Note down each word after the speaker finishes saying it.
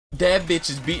That bitch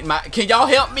is beating my. Can y'all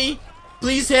help me?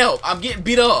 Please help. I'm getting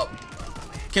beat up.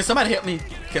 Can somebody help me?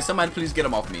 Can somebody please get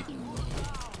him off me?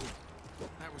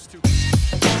 That was too.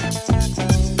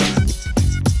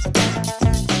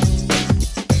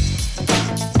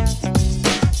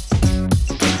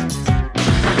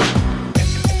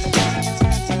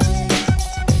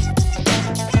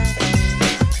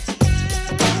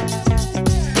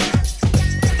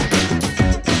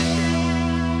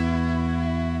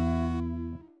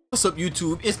 What's up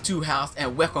YouTube, it's Two House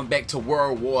and welcome back to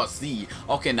World War Z.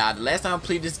 Okay, now the last time I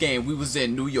played this game we was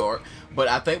in New York, but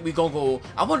I think we gonna go,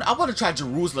 I want to try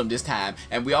Jerusalem this time.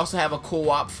 And we also have a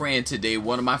co-op friend today.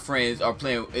 One of my friends is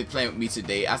playing with me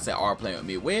today. I said are playing with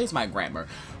me. Where's my grammar?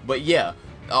 But yeah,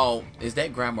 is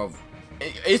that grammar?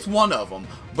 It's one of them.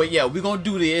 But yeah, we're gonna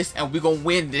do this and we're gonna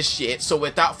win this shit. So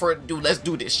without further ado, let's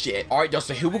do this shit. Alright, y'all,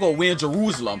 so here we're gonna win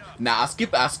Jerusalem. Now I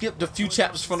skipped a few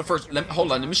chapters from the first.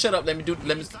 Hold on, let me shut up.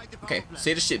 Okay,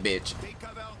 say the shit, bitch.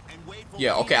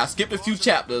 Yeah, okay, I skipped a few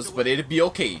chapters, but it'll be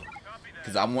okay.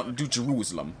 Cause I want to do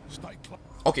Jerusalem.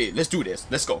 Okay, let's do this.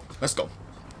 Let's go. Let's go.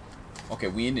 Okay,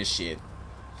 we in this shit.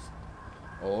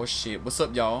 Oh shit. What's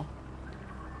up, y'all?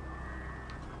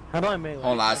 How do I melee?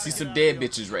 Hold on, I see some dead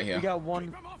bitches right here. We got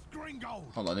one.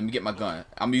 Hold on, let me get my gun.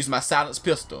 I'm gonna use my silenced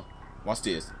pistol. Watch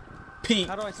this. Pink.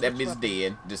 That bitch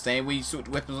dead. The same way you switch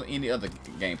weapons on any other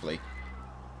gameplay.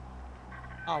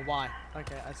 Oh, why?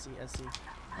 Okay, I see.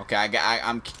 Okay,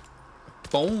 I'm.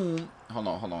 Boom. Hold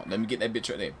on. Let me get that bitch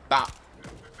right there. Bop.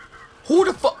 Who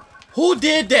the fuck? Who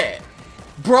did that?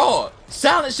 Bro,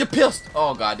 silence your pistol.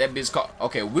 Oh god, that bitch caught.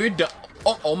 Okay, we're done.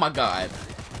 Oh my god.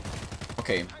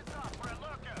 Okay.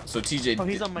 So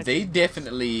TJ, they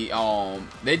definitely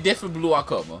blew our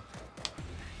cover.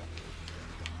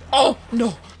 Oh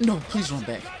no, please run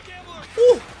back.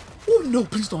 Oh no,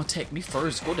 please don't attack me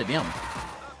first. Go to them.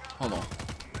 Hold on.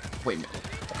 Wait a minute.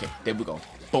 Okay, there we go.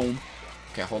 Boom.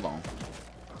 Okay, hold on.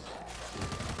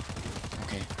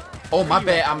 Okay. Oh my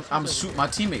bad. I'm shooting my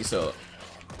teammates up.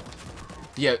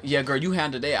 Yeah, girl, you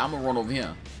handle that. I'm gonna run over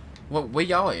here. Where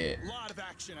y'all at? A lot of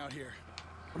action out here.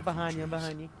 I'm behind you.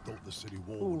 Built the city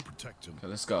wall to protect him. Okay,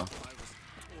 let's go.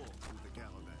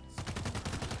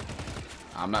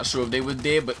 I'm not sure if they were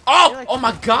dead, but oh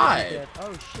my god!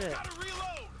 Oh shit!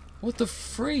 What the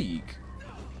freak?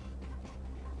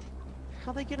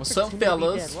 How they get? What's up,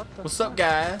 fellas? What's up,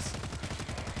 guys?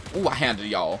 Ooh, I handled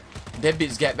y'all. That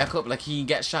bitch got back up like he ain't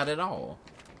got shot at all.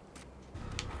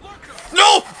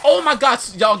 No! Oh my god!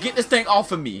 Y'all get this thing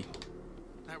off of me.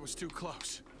 That was too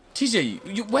close.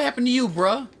 TJ, what happened to you,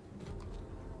 bruh?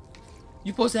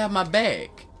 You supposed to have my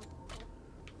back.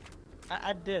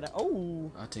 I did.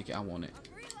 Oh. I'll take it. I want it.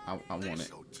 I want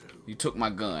it. You took my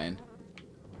gun.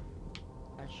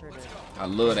 I sure did. I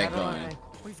love that gun.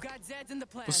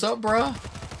 What's up, bruh?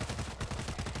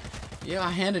 Yeah, I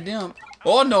handed them.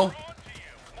 Oh no.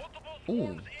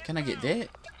 Ooh, can I get that?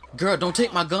 Girl, don't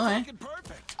take my gun.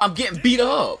 I'm getting beat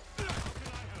up.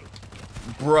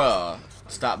 Bruh.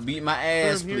 Stop beating my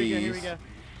ass, please. Here we go.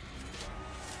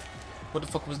 What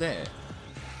the fuck was that?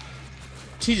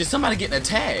 Jesus, somebody getting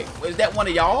attacked. Is that one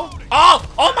of y'all?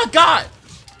 Oh my god!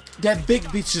 That big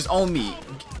bitch is on me.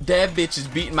 That bitch is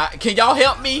beating my. Can y'all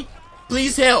help me?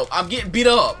 Please help. I'm getting beat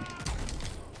up.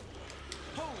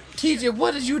 TJ,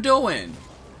 what are you doing?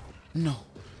 No.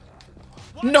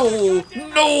 That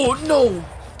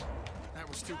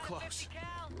was too close.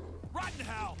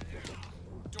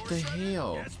 The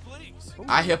hell?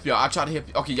 I help y'all. I try to help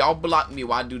you. Okay, y'all block me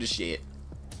while I do the shit.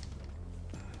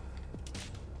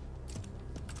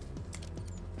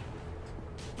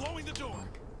 Blowing the door.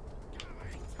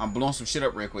 I'm blowing some shit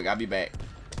up real quick. I'll be back.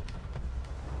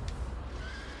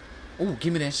 Ooh,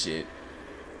 give me that shit.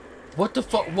 What the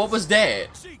fuck? What was that?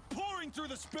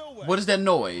 What is that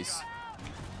noise?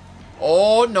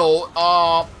 Oh no.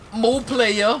 Move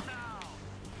player.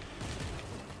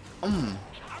 Ooh,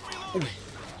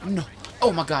 no.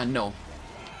 Oh my god, no.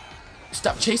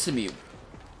 Stop chasing me.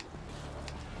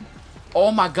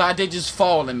 Oh my god, they just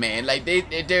falling, man. Like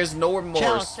there's no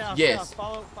remorse. Yes.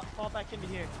 Fall back into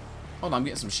here. Hold on, I'm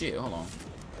getting some shit. Hold on.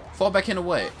 Fall back into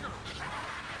what?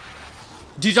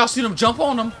 Did y'all see them jump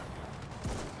on them?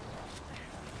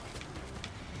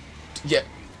 Yeah.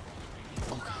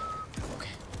 Okay.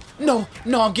 No,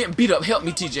 I'm getting beat up. Help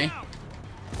me, TJ.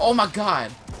 Oh my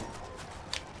god.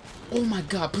 Oh my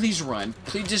god, please run.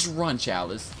 Please just run,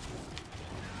 Chalice.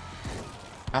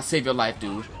 I'll save your life,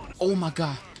 dude. Oh my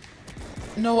god.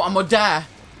 No, I'm gonna die.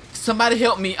 Somebody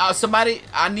help me.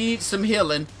 I need some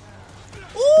healing.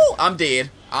 Ooh, I'm dead.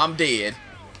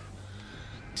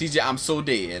 TJ, I'm so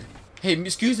dead. Hey,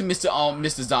 excuse me,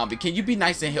 Mr. Zombie. Can you be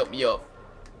nice and help me up?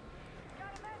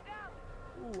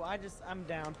 Ooh, Ooh, I'm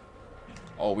down.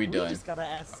 Oh, we We done. just got our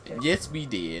asses kicked. Yes, we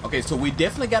did. Okay, so we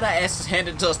definitely got our asses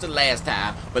handed to us the last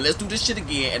time. But let's do this shit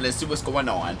again and let's see what's going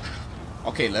on.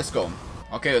 Okay, let's go.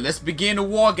 Okay, let's begin the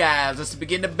war, guys. Let's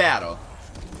begin the battle.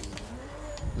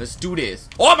 Let's do this.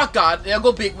 Oh my god, there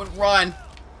go big one. Run.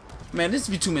 Man, this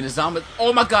be too many zombies.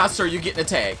 Oh my god, sir, you're getting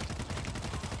attacked.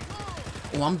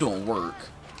 Oh, I'm doing work.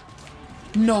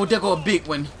 No, there go a big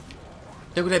one.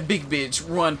 There go that big bitch.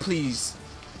 Run, please.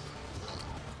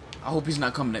 I hope he's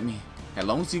not coming at me. As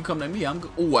long as he coming at me, I'm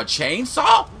good. Oh, a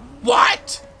chainsaw?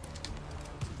 What?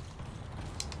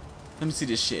 Let me see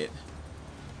this shit.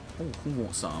 Oh, who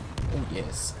wants some? Oh,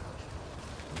 yes.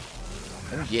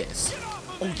 Oh, yes.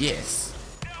 Oh, yes.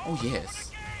 Oh,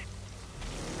 yes.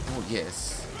 Oh,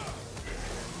 yes.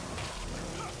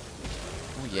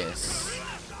 Oh, yes.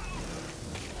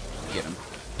 Get him.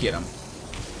 Get him.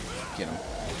 Get him.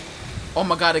 Oh,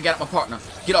 my God, I got my partner.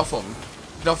 Get off of him.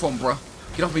 Get off of him, bruh.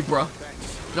 Get off me, bruh.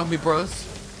 Get off me, bros.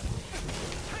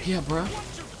 Yeah, bruh.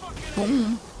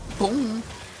 Boom. Boom.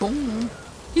 Boom.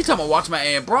 He talking about watch my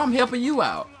ass. Bro, I'm helping you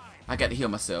out. I got to heal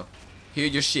myself. Heal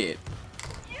your shit.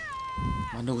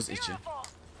 My nose itching.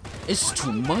 It's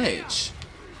too much.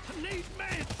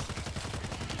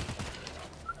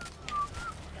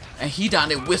 And he down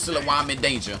there whistling while I'm in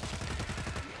danger.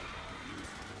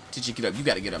 Did you get up? You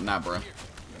got to get up now, bruh.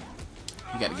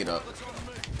 You got to get up.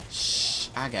 Shh.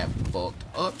 I got fucked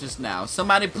up just now.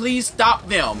 Somebody please stop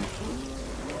them.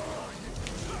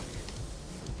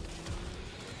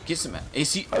 Get some.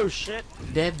 Is he? Oh shit.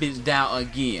 That bitch down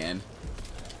again.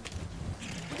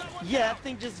 Yeah, that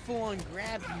thing just full on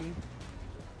grabbed me.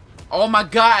 Oh my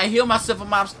god, I heal myself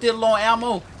and I'm still low on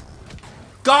ammo.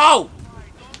 Go!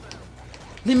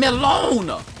 Leave me alone!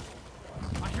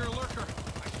 I hear a lurker.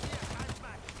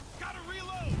 Gotta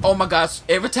reload. Oh my gosh,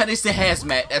 every time they say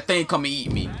hazmat, that thing come and eat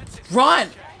me. Run!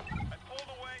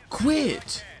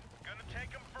 Quit!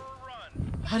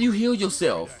 How do you heal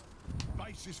yourself?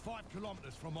 Base is 5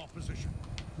 kilometers from our position.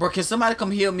 Bro, can somebody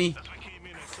come heal me?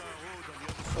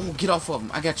 Oh, get off of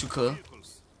him. I got you, cuz.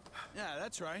 Yeah,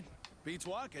 that's right. Beats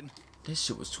walking. This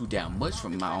shit was too damn much for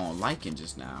my own liking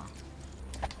just now.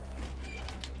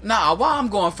 Nah, why I'm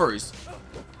going first?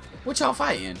 What y'all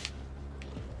fighting?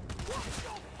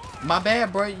 My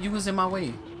bad, bro. You was in my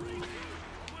way.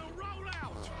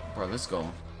 Bro, let's go. Ooh,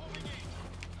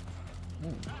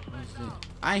 what is this?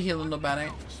 I ain't healing nobody.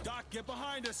 Doc, get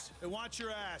behind us and watch your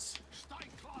ass. Stay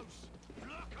close.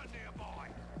 Lurker nearby.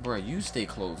 Bro, you stay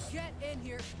close. Get in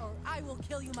here or I will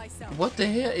kill you myself. What the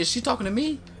hell? Is she talking to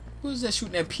me? Who is that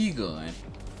shooting that P gun?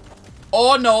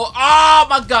 Oh no. Oh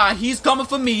my god. He's coming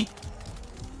for me.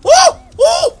 Woo!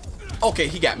 Woo! Okay,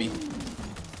 he got me.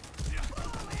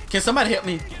 Can somebody help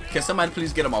me? Can somebody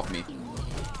please get him off me?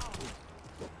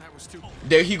 That was too.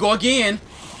 There he go again.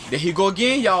 There he go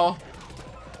again, y'all.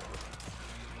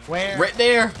 Where? Right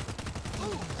there.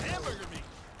 Ooh, hamburger meat.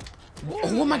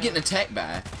 Who am I getting attacked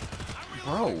by?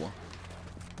 Bro.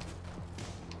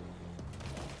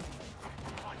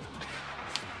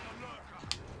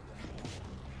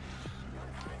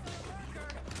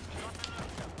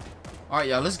 Alright,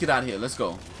 y'all, let's get out of here. Let's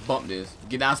go. Bump this.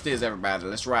 Get downstairs, everybody.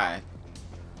 Let's ride.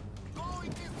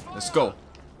 Let's go.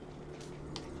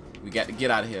 We got to get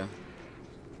out of here.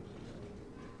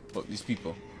 Fuck these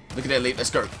people. Look at that late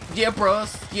skirt. Yeah,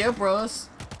 bros. Yeah, bros.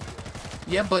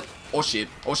 Yeah, but... Oh, shit.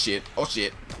 Oh, shit. Oh,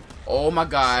 shit. Oh, my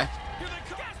God. Here they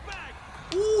come. Gas bag.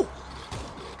 Ooh.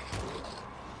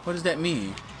 What does that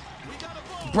mean? We got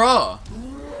a ball. Bruh.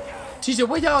 TJ,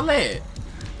 where y'all at?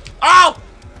 Oh!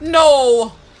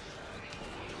 No!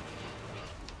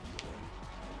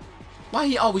 Why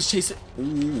he always chasing?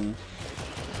 Ooh.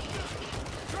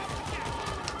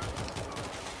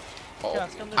 Oh,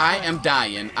 Yes, come this I way. am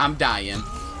dying. I'm dying.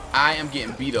 I am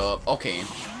getting beat up. Okay.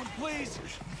 Please.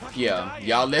 Yeah.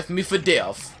 Y'all left me for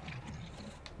death.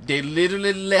 They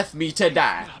literally left me to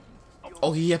die.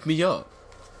 Oh, he helped me up.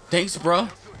 Thanks, bro.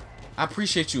 I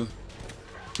appreciate you.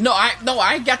 No,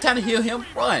 I ain't got time to heal him.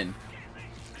 Run.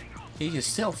 Heal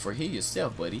yourself, heal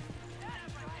yourself, buddy.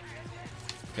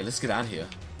 Okay, let's get out of here.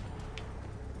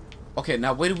 Okay,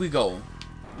 now where do we go?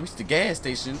 Reach the gas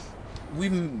station. We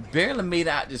barely made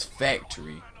out this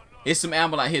factory. There's some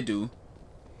ammo out here, dude.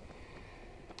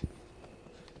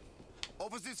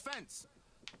 Over this fence.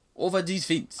 Over these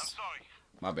feet.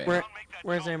 My bad.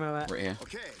 Where's ammo at? Right here.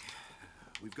 Okay.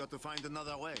 We've got to find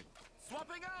another way.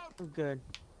 Swapping out. I'm good.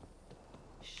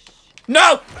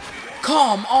 No!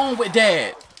 Come on with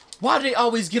that. Why do they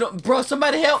always get up? Bro,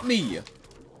 somebody help me.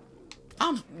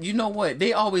 You know what?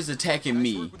 They always attacking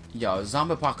me. Yo,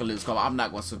 zombie apocalypse come. I'm not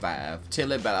going to survive.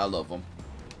 Tell everybody I love them.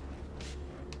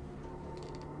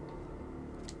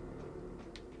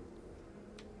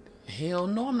 Hell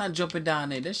no, I'm not jumping down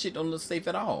there. That shit don't look safe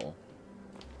at all.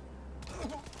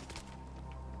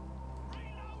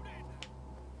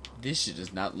 This shit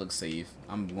does not look safe.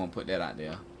 I'm gonna put that out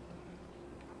there.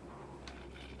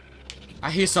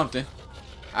 I hear something.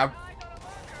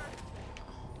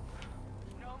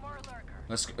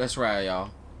 Let's ride,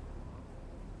 y'all.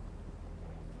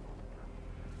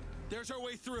 There's our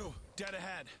way through. Dead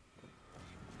ahead.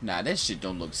 Nah, that shit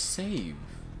don't look safe.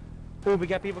 Oh, we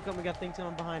got people coming. We got things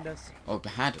coming behind us. Oh,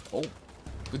 behind it. Oh,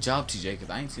 good job, TJ, because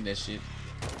I ain't seen that shit.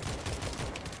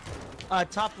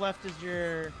 Top left is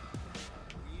your.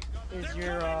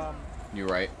 You're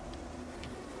right.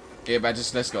 Everybody,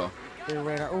 just let's go. Your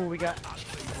radar. Oh, we got.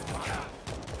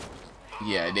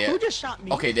 Yeah, Who just shot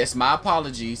me? Okay, that's my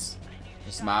apologies.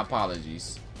 That's my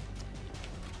apologies.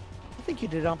 I think you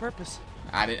did it on purpose.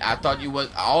 I thought you was.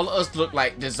 All of us look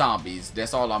like the zombies.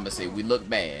 That's all I'm gonna say. We look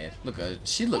bad. Look at her.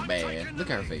 She look bad. Look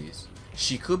at her face.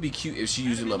 She could be cute if she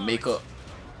used a little makeup.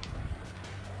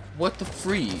 What the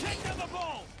freak? Take down the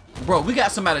ball. Bro, we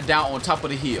got somebody down on top of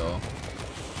the hill.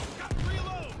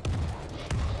 Reload.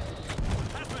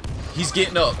 He's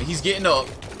getting up. He's getting up.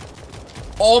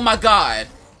 Oh my god.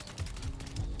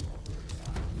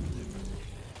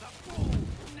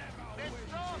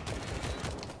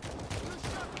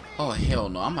 Oh hell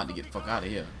no, I'm about to get the fuck out of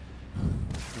here.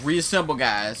 Reassemble,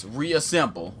 guys.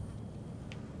 Reassemble.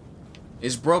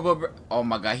 Is bro? Oh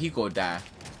my god, he gonna die.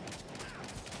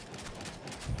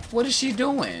 What is she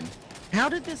doing? How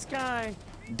did this guy?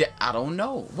 I don't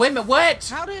know. Wait a minute, what?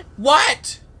 How did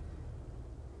What?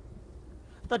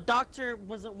 the doctor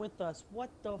wasn't with us? What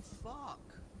the fuck?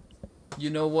 You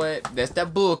know what? That's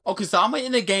that bull. Okay, so I'm gonna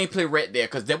end the gameplay right there,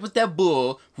 cause that was that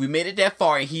bull. We made it that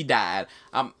far and he died.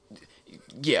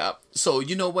 Yeah. So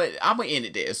you know what? I'm gonna end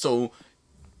it there. So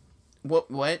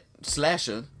what?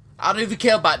 Slasher? I don't even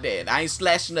care about that. I ain't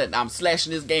slashing nothing. I'm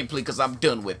slashing this gameplay because I'm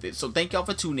done with it. So thank y'all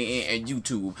for tuning in and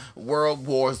YouTube World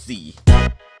War Z.